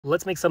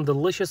Let's make some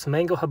delicious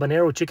mango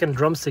habanero chicken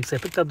drumsticks. I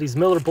picked up these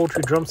Miller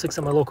Poultry drumsticks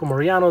at my local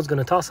Mariano's.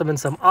 Gonna toss them in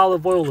some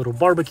olive oil, a little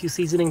barbecue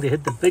seasoning. They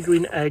hit the big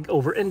green egg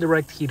over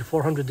indirect heat,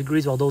 400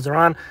 degrees. While those are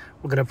on,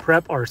 we're gonna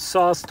prep our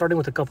sauce, starting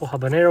with a couple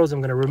habaneros. I'm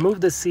gonna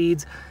remove the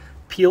seeds,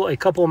 peel a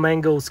couple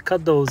mangoes,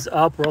 cut those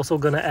up. We're also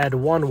gonna add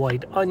 1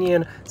 white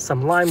onion,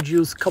 some lime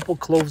juice, couple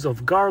cloves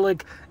of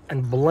garlic,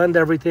 and blend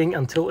everything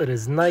until it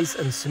is nice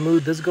and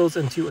smooth. This goes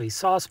into a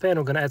saucepan.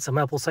 We're gonna add some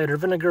apple cider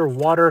vinegar,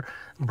 water,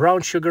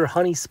 brown sugar,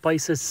 honey,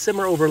 spices,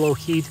 simmer over low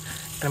heat.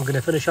 And I'm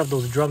gonna finish off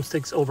those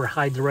drumsticks over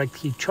high direct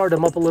heat, char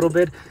them up a little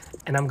bit,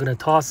 and I'm gonna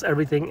toss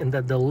everything in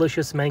that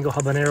delicious mango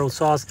habanero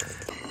sauce.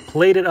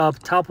 Plate it up,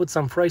 top with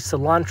some fresh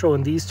cilantro,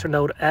 and these turned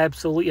out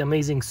absolutely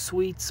amazing,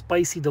 sweet,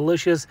 spicy,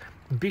 delicious.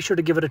 Be sure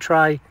to give it a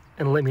try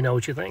and let me know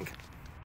what you think.